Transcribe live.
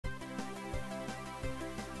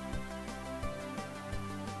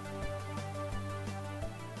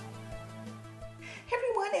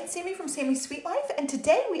it's Sammy from Sammy's Sweet Life, and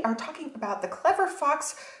today we are talking about the Clever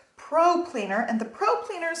Fox Pro Planner, and the Pro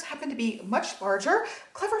Planners happen to be much larger.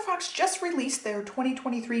 Clever Fox just released their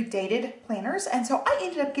 2023 dated planners, and so I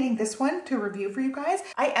ended up getting this one to review for you guys.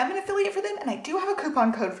 I am an affiliate for them, and I do have a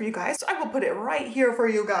coupon code for you guys, so I will put it right here for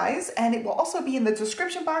you guys, and it will also be in the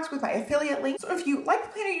description box with my affiliate link. So if you like the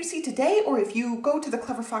planner you see today, or if you go to the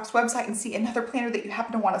Clever Fox website and see another planner that you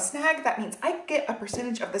happen to want to snag, that means I get a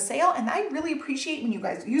percentage of the sale, and I really appreciate when you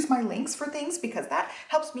guys use my links for things because that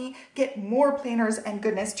helps me get more planners and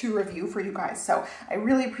goodness to review for you guys. So I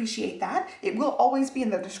really appreciate that. It will always be in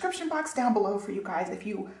the description box down below for you guys if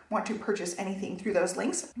you want to purchase anything through those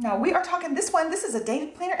links. Now we are talking this one. This is a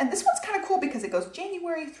dated planner, and this one's kind of cool because it goes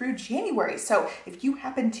January through January. So if you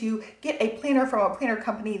happen to get a planner from a planner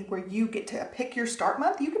company where you get to pick your start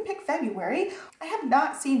month, you can pick February. I have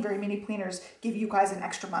not seen very many planners give you guys an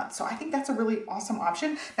extra month, so I think that's a really awesome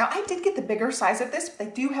option. Now I did get the bigger size of this, but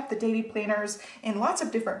they do have the dated planners in lots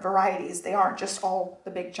of different varieties. They aren't just all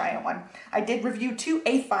the big giant one. I did review two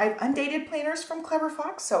A5 undated planners from Clever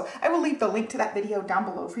Fox, so I will leave the link to that video down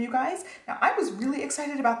below for you guys. Now I was really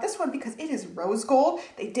excited about this one because it is rose gold.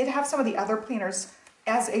 They did have some of the other planners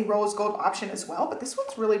as a rose gold option as well, but this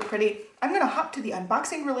one's really pretty. I'm gonna hop to the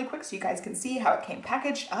unboxing really quick so you guys can see how it came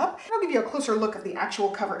packaged up. And I'll give you a closer look of the actual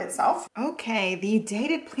cover itself. Okay, the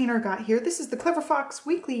dated planner got here. This is the Clever Fox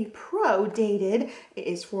Weekly Pro dated. It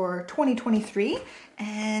is for 2023,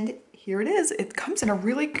 and here it is. It comes in a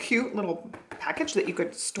really cute little package that you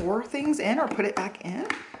could store things in or put it back in.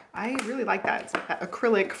 I really like that. It's like that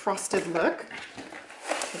acrylic frosted look.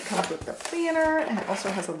 It comes with the planner, and it also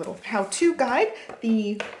has a little how-to guide.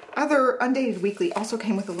 The other undated weekly also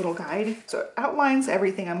came with a little guide, so it outlines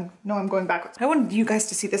everything. I'm going backwards. I wanted you guys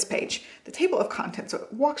to see this page, the table of contents. So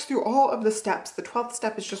it walks through all of the steps. The 12th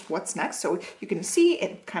step is just what's next, so you can see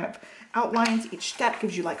it kind of outlines each step,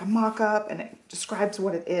 gives you like a mock-up, and it describes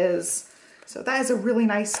what it is. So that is a really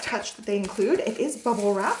nice touch that they include. It is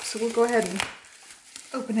bubble wrap, so we'll go ahead and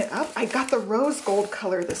open it up. I got the rose gold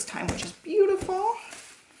color this time, which is beautiful.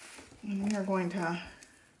 And we are going to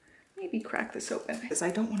maybe crack this open because I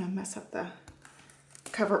don't want to mess up the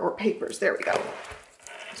cover or papers. There we go.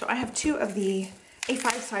 So I have two of the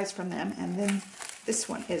A5 size from them, and then this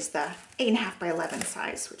one is the 8.5 by 11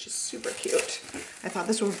 size, which is super cute. I thought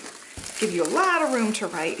this would give you a lot of room to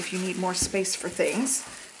write if you need more space for things.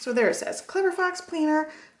 So there it says, Clever Fox Planner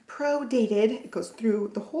Pro dated. It goes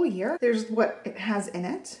through the whole year. There's what it has in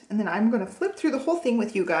it, and then I'm going to flip through the whole thing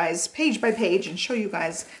with you guys page by page and show you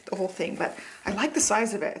guys the whole thing. But I like the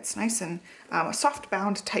size of it. It's nice and a soft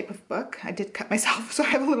bound type of book. I did cut myself, so I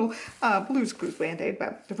have a little Blue's Clues band-aid,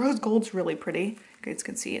 but the rose gold's really pretty. You guys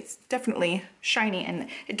can see it's definitely shiny, and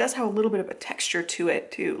it does have a little bit of a texture to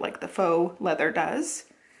it too, like the faux leather does.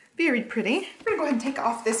 Very pretty. We're gonna go ahead and take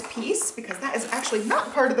off this piece because that is actually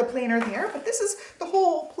not part of the planner there, but this is the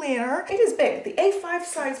whole planner. It is big. The A5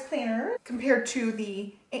 size planner compared to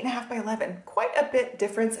the 8.5 by 11, quite a bit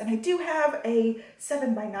difference. And I do have a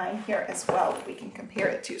 7 by 9 here as well that we can compare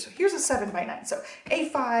it to. So here's a 7 by 9. So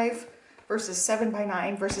A5 versus 7 by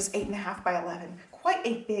 9 versus 8.5 by 11. Quite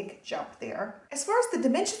a big jump there. As far as the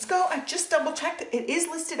dimensions go, I just double checked. It is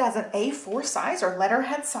listed as an A4 size or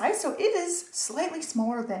letterhead size, so it is slightly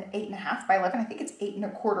smaller than 8.5 by 11. I think it's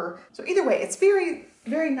 8.25. So either way, it's very,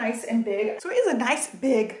 very nice and big. So it is a nice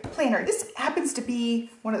big planner. This happens to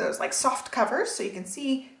be one of those like soft covers, so you can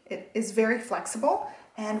see it is very flexible.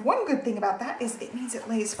 And one good thing about that is it means it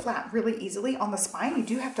lays flat really easily on the spine. You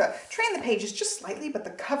do have to train the pages just slightly, but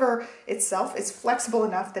the cover itself is flexible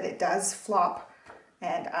enough that it does flop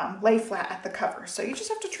and lay flat at the cover. So you just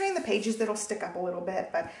have to train the pages. That'll stick up a little bit,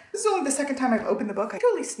 but this is only the second time I've opened the book. I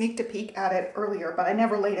totally sneaked a peek at it earlier, but I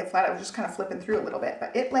never laid it flat. I was just kind of flipping through a little bit,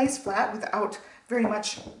 but it lays flat without very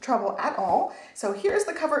much trouble at all. So here's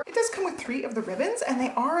the cover. It does come with 3 of the ribbons, and they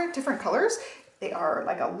are different colors. They are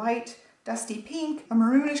like a light dusty pink, a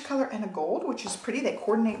maroonish color, and a gold, which is pretty. They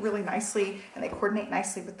coordinate really nicely, and they coordinate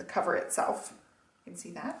nicely with the cover itself. You can see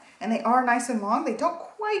that. And they are nice and long. They don't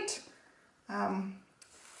quite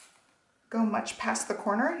go much past the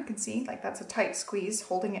corner. You can see like that's a tight squeeze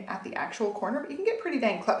holding it at the actual corner, but you can get pretty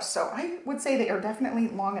dang close. So I would say they are definitely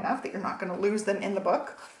long enough that you're not going to lose them in the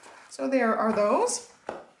book. So there are those.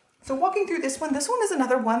 So walking through this one is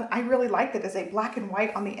another one I really like that is a black and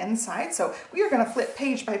white on the inside. So we are going to flip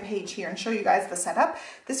page by page here and show you guys the setup.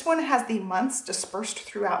 This one has the months dispersed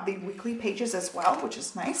throughout the weekly pages as well, which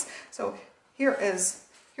is nice. So here's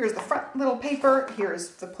Here's the front little paper.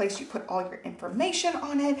 Here's the place you put all your information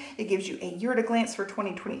on it. It gives you a year at a glance for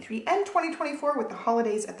 2023 and 2024 with the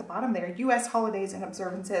holidays at the bottom there, US holidays and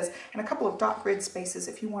observances, and a couple of dot grid spaces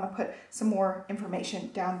if you want to put some more information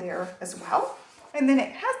down there as well. And then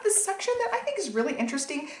it has this section that I think is really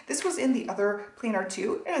interesting. This was in the other planner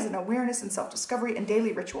too. It has an awareness and self-discovery and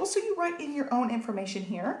daily rituals. So you write in your own information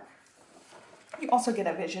here. You also get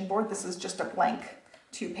a vision board. This is just a blank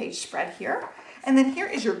 2-page spread here. And then here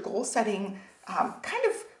is your goal setting kind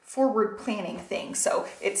of forward planning thing. So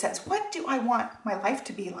it says, what do I want my life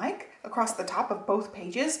to be like across the top of both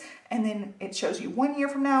pages? And then it shows you 1 year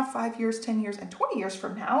from now, 5 years, 10 years, and 20 years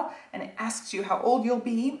from now. And it asks you how old you'll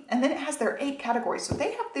be. And then it has their 8 categories. So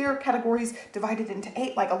they have their categories divided into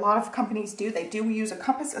 8, like a lot of companies do. They do use a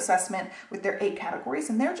compass assessment with their 8 categories.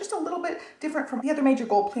 And they're just a little bit different from the other major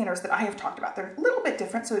goal planners that I have talked about. They're a little bit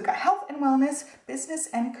different. So we've got health and wellness, business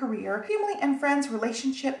and career, family and friends,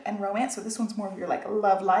 relationship and romance. So this one's more of your like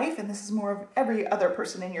love life. And this is more of every other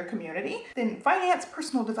person in your community. Then finance,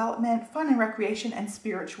 personal development, fun and recreation, and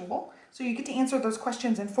spiritual. So you get to answer those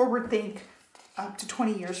questions and forward think up to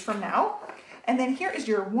 20 years from now. And then here is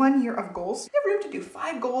your 1 year of goals. You have room to do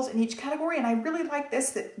 5 goals in each category. And I really like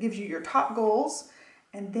this, that gives you your top goals.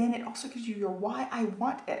 And then it also gives you your why I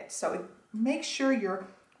want it. So it makes sure you're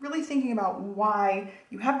really thinking about why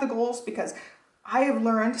you have the goals, because I have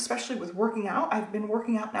learned, especially with working out, I've been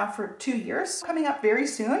working out now for 2 years, coming up very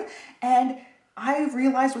soon. And I've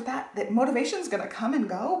realized with that motivation is going to come and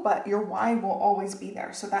go, but your why will always be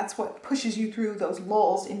there. So that's what pushes you through those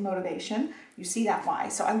lulls in motivation. You see that why.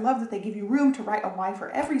 So I love that they give you room to write a why for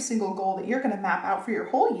every single goal that you're going to map out for your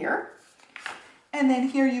whole year. And then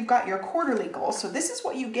here you've got your quarterly goals. So this is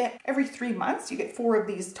what you get every 3 months. You get 4 of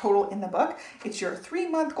these total in the book. It's your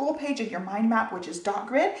 3-month goal page and your mind map, which is dot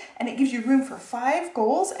grid, and it gives you room for 5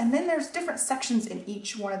 goals. And then there's different sections in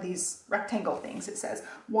each one of these rectangle things. It says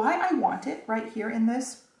why I want it right here in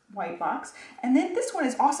this white box. And then this one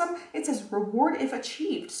is awesome. It says reward if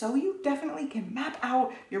achieved. So you definitely can map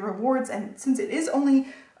out your rewards. And since it is only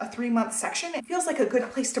a 3-month section, it feels like a good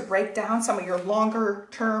place to break down some of your longer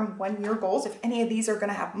term 1-year goals. If any of these are going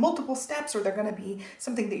to have multiple steps or they're going to be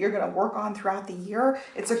something that you're going to work on throughout the year,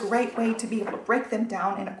 it's a great way to be able to break them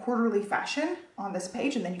down in a quarterly fashion on this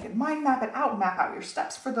page. And then you can mind map it out, map out your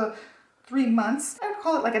steps for the 3 months. I would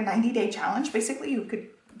call it like a 90-day challenge. Basically, you could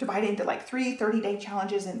divide it into like 3 30-day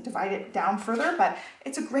challenges and divide it down further, but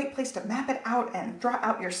it's a great place to map it out and draw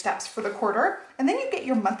out your steps for the quarter. And then you get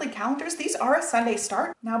your monthly calendars. These are a Sunday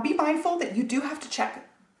start. Now be mindful that you do have to check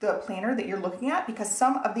the planner that you're looking at, because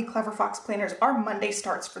some of the Clever Fox planners are Monday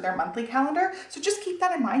starts for their monthly calendar. So just keep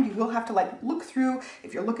that in mind. You will have to like look through,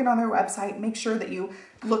 if you're looking on their website, make sure that you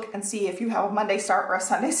look and see if you have a Monday start or a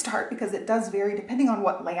Sunday start, because it does vary depending on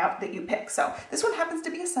what layout that you pick. So this one happens to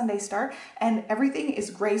be a Sunday start, and everything is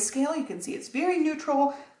grayscale. You can see it's very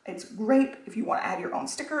neutral. It's great if you want to add your own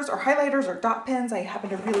stickers or highlighters or dot pens. I happen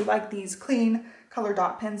to really like these clean color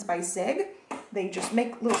dot pens by Zig. They just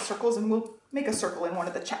make little circles, and we'll make a circle in one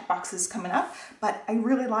of the check boxes coming up. But I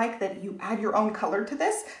really like that you add your own color to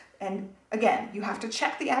this. And again, you have to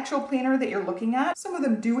check the actual planner that you're looking at. Some of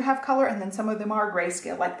them do have color, and then some of them are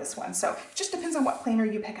grayscale like this one. So it just depends on what planner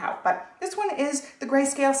you pick out. But this one is the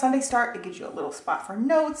grayscale Sunday start. It gives you a little spot for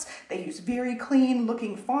notes. They use very clean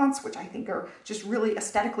looking fonts, which I think are just really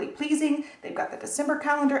aesthetically pleasing. They've got the December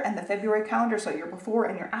calendar and the February calendar, so your before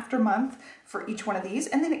and your after month for each one of these.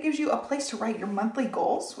 And then it gives you a place to write your monthly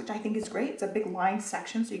goals, which I think is great. It's a big lined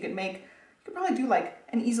section, so you could probably do like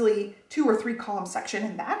an easily 2 or 3 column section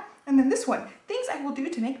in that. And then this one, things I will do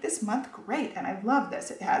to make this month great. And I love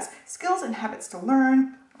this. It has skills and habits to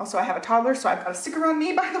learn. Also, I have a toddler, so I've got a sticker on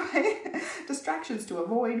me, by the way. Distractions to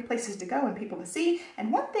avoid, places to go, and people to see.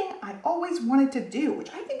 And one thing I always wanted to do,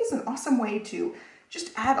 which I think is an awesome way to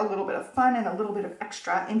just add a little bit of fun and a little bit of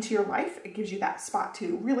extra into your life. It gives you that spot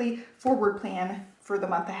to really forward plan for the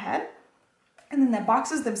month ahead. And then the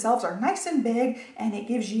boxes themselves are nice and big, and it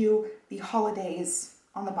gives you the holidays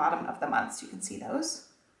on the bottom of the month, so you can see those.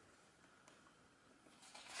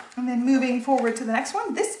 And then moving forward to the next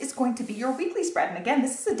one, this is going to be your weekly spread. And again,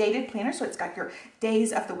 this is a dated planner, so it's got your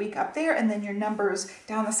days of the week up there and then your numbers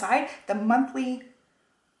down the side.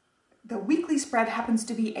 The weekly spread happens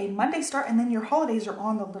to be a Monday start, and then your holidays are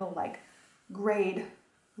on the little like grade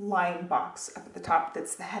line box up at the top.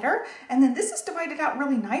 That's the header. And then this is divided out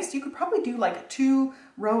really nice. You could probably do like a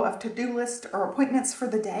 2-row of to-do list or appointments for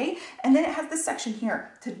the day. And then it has this section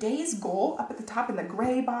here, today's goal up at the top in the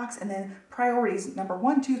gray box, and then priorities number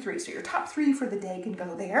 1, 2, 3. So your top 3 for the day can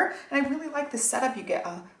go there. And I really like this setup. You get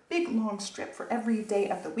a big long strip for every day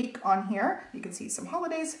of the week on here. You can see some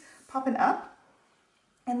holidays popping up.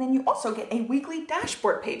 And then you also get a weekly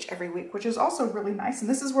dashboard page every week, which is also really nice. And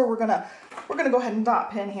this is where we're gonna go ahead and dot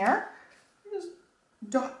pin here. Just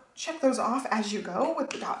check those off as you go with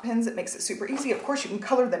the dot pins. It makes it super easy. Of course, you can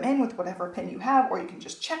color them in with whatever pin you have, or you can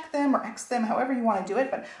just check them or X them, however you want to do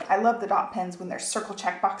it. But I love the dot pins when they're circle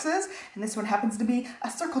check boxes. And this one happens to be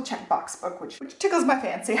a circle check box book, which tickles my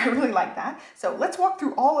fancy. I really like that. So let's walk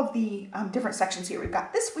through all of the different sections here. We've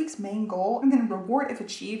got this week's main goal, and then reward if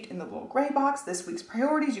achieved in the little gray box. This week's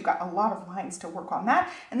priorities, you've got a lot of lines to work on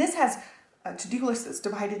that. And this has a to-do list that's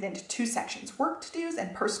divided into two sections, work to-dos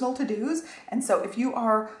and personal to-dos. And so if you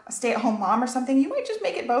are a stay-at-home mom or something, you might just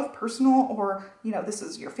make it both personal, or, you know, this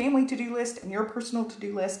is your family to-do list and your personal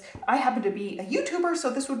to-do list. I happen to be a YouTuber, so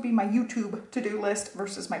this would be my YouTube to-do list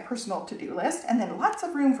versus my personal to-do list. And then lots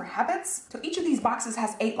of room for habits. So each of these boxes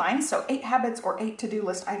has 8 lines, so 8 habits or 8 to-do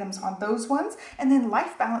list items on those ones. And then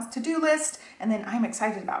life balance to-do list. And then I'm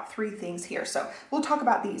excited about 3 things here. So we'll talk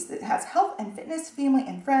about these. It has health and fitness, family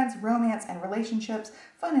and friends, romance and relationships,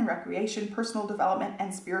 fun and recreation, personal development,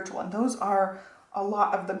 and spiritual. And those are a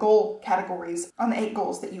lot of the goal categories on the 8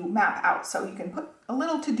 goals that you map out. So you can put a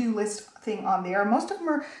little to-do list thing on there. Most of them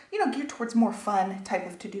are, you know, geared towards more fun type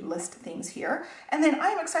of to-do list things here. And then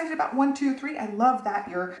I'm excited about 1, 2, 3. I love that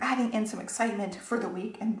you're adding in some excitement for the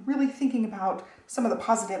week and really thinking about some of the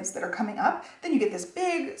positives that are coming up. Then you get this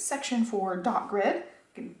big section for dot grid.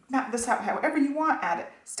 You can map this out however you want, add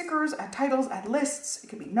stickers, add titles, add lists. It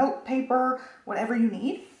could be note, paper, whatever you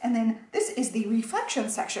need. And then this is the reflection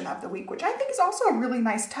section of the week, which I think is also a really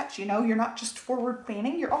nice touch. You know, you're not just forward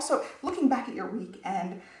planning, you're also looking back at your week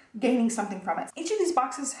and gaining something from it. Each of these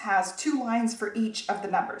boxes has 2 lines for each of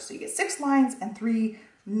the numbers. So you get 6 lines and 3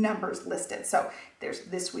 numbers listed. So there's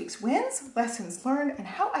this week's wins, lessons learned, and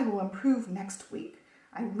how I will improve next week.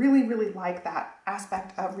 I really, really like that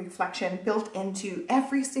aspect of reflection built into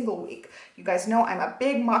every single week. You guys know I'm a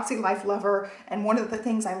big Moxie Life lover, and one of the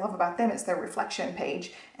things I love about them is their reflection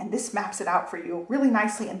page, and this maps it out for you really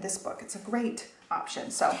nicely in this book. It's a great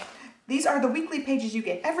option. So these are the weekly pages you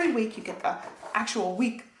get every week. You get the actual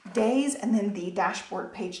week days and then the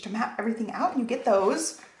dashboard page to map everything out, and you get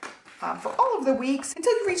those for all of the weeks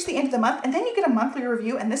until you reach the end of the month, and then you get a monthly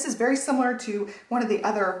review. And this is very similar to one of the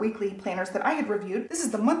other weekly planners that I had reviewed. This is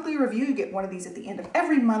the monthly review. You get one of these at the end of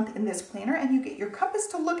every month in this planner, and you get your compass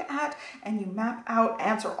to look at, and you map out,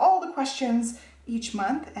 answer all the questions each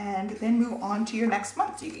month, and then move on to your next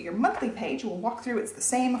month. So you get your monthly page. We'll walk through. It's the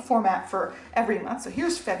same format for every month. So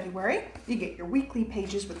here's February. You get your weekly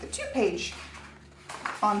pages with the 2-page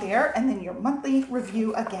on there, and then your monthly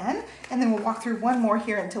review again, and then we'll walk through one more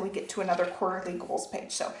here until we get to another quarterly goals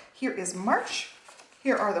page. So here is March.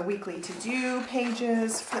 Here are the weekly to-do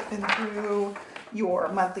pages, flipping through your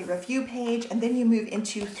monthly review page, and then you move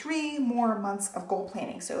into 3 more months of goal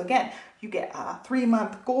planning. So again, you get a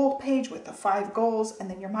 3-month goal page with the 5 goals, and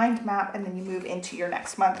then your mind map, and then you move into your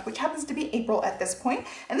next month, which happens to be April at this point.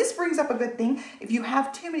 And this brings up a good thing. If you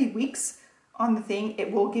have too many weeks on the thing,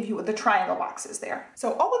 it will give you the triangle boxes there.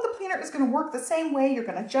 So all of the planner is going to work the same way. You're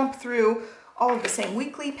going to jump through all of the same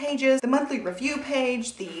weekly pages, the monthly review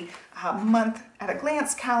page, the month at a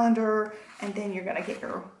glance calendar, and then you're going to get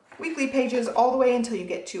your weekly pages all the way until you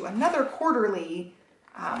get to another quarterly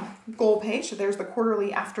goal page. So there's the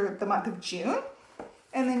quarterly after the month of June.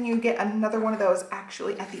 And then you get another one of those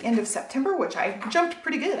actually at the end of September, which I jumped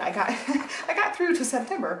pretty good. I got I got through to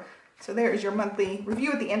September. So there's your monthly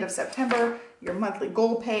review at the end of September, your monthly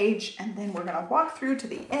goal page, and then we're gonna walk through to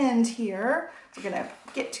the end here. We're gonna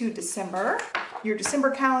get to December, your December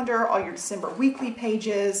calendar, all your December weekly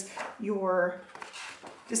pages, your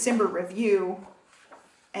December review,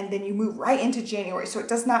 and then you move right into January. So it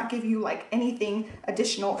does not give you like anything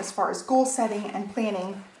additional as far as goal setting and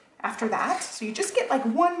planning after that. So you just get like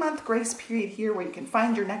 1 month grace period here where you can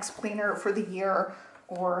find your next planner for the year,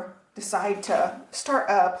 or decide to start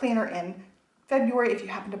a planner in February. If you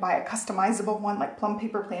happen to buy a customizable one like plum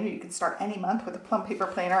paper planner, you can start any month with a plum paper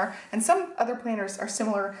planner. And some other planners are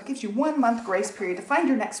similar. It gives you 1 month grace period to find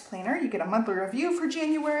your next planner. You get a monthly review for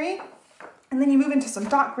January. And then you move into some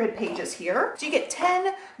dot grid pages here. So you get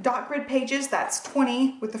 10 dot grid pages. That's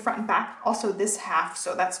 20 with the front and back. Also this half,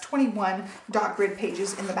 so that's 21 dot grid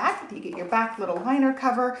pages in the back. You get your back little liner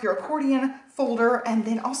cover, your accordion folder, and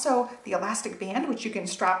then also the elastic band, which you can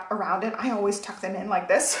strap around it. I always tuck them in like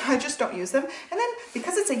this. I just don't use them. And then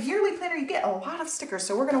because it's a yearly planner, you get a lot of stickers.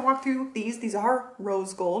 So we're gonna walk through these. These are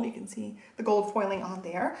rose gold. You can see the gold foiling on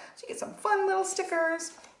there. So you get some fun little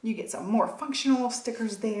stickers. You get some more functional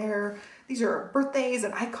stickers there. These are birthdays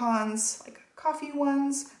and icons, like coffee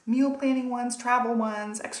ones, meal planning ones, travel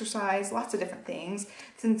ones, exercise, lots of different things.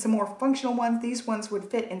 Then some more functional ones. These ones would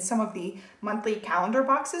fit in some of the monthly calendar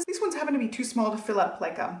boxes. These ones happen to be too small to fill up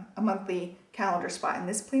like a monthly calendar spot in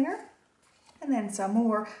this planner. And then some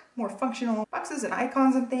more functional boxes and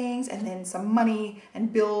icons and things, and then some money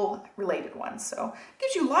and bill related ones. So it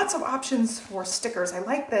gives you lots of options for stickers. I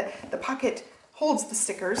like that the pocket holds the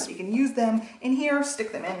stickers, so you can use them in here,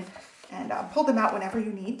 stick them in, and pull them out whenever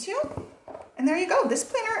you need to. And there you go. This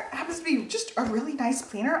planner happens to be just a really nice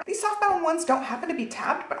planner. These softbound ones don't happen to be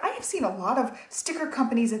tabbed, but I have seen a lot of sticker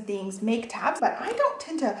companies and things make tabs, but I don't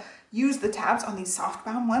tend to use the tabs on these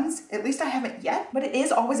softbound ones. At least I haven't yet, but it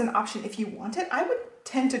is always an option if you want it. I would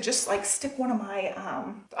tend to just like stick one of my,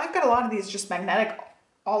 I've got a lot of these just magnetic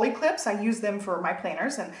ollie clips. I use them for my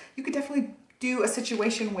planners, and you could definitely do a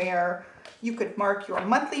situation where you could mark your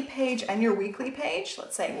monthly page and your weekly page.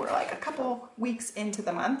 Let's say we're like a couple weeks into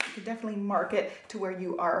the month. You could definitely mark it to where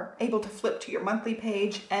you are able to flip to your monthly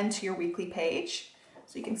page and to your weekly page.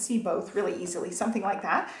 So you can see both really easily, something like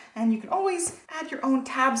that. And you can always add your own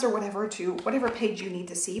tabs or whatever to whatever page you need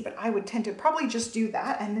to see, but I would tend to probably just do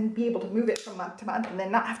that and then be able to move it from month to month and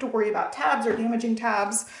then not have to worry about tabs or damaging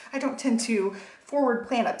tabs. I don't tend to forward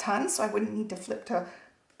plan a ton, so I wouldn't need to flip to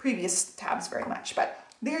previous tabs very much. But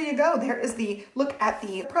there you go. There is the look at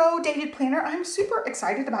the Pro Dated Planner. I'm super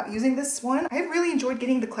excited about using this one. I really enjoyed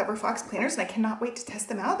getting the Clever Fox planners, and I cannot wait to test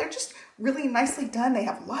them out. They're just really nicely done. They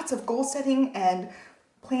have lots of goal setting and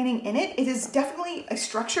planning in it. It is definitely a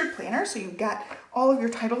structured planner, so you've got all of your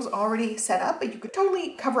titles already set up, but you could totally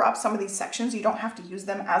cover up some of these sections. You don't have to use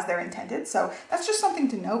them as they're intended, so that's just something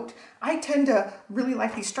to note. I tend to really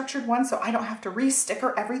like these structured ones, so I don't have to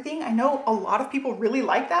re-sticker everything. I know a lot of people really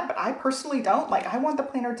like that, but I personally don't. Like, I want the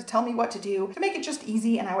planner to tell me what to do, to make it just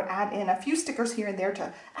easy, and I would add in a few stickers here and there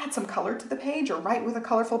to add some color to the page, or write with a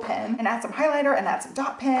colorful pen, and add some highlighter and add some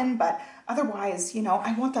dot pen, but otherwise, you know,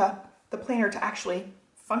 I want the planner to actually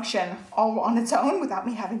function all on its own without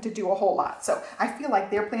me having to do a whole lot. So I feel like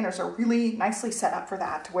their planners are really nicely set up for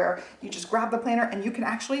that, to where you just grab the planner and you can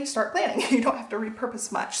actually start planning. You don't have to repurpose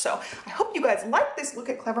much. So I hope you guys like this look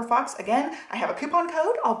at Clever Fox. Again, I have a coupon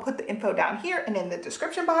code. I'll put the info down here and in the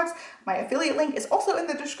description box. My affiliate link is also in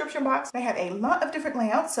the description box. They have a lot of different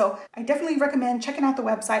layouts, so I definitely recommend checking out the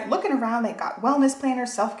website, looking around. They've got wellness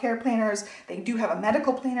planners, self-care planners. They do have a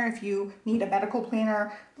medical planner if you need a medical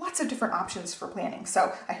planner. Lots of different options for planning.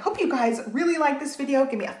 So I hope you guys really like this video.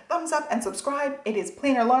 Give me a thumbs up and subscribe. It is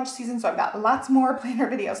planner launch season, so I've got lots more planner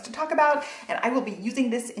videos to talk about, and I will be using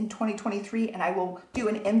this in 2023, and I will do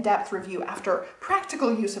an in-depth review after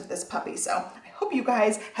practical use of this puppy. So I hope you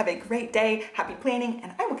guys have a great day, happy planning,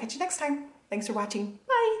 and I will catch you next time. Thanks for watching.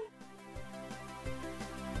 Bye.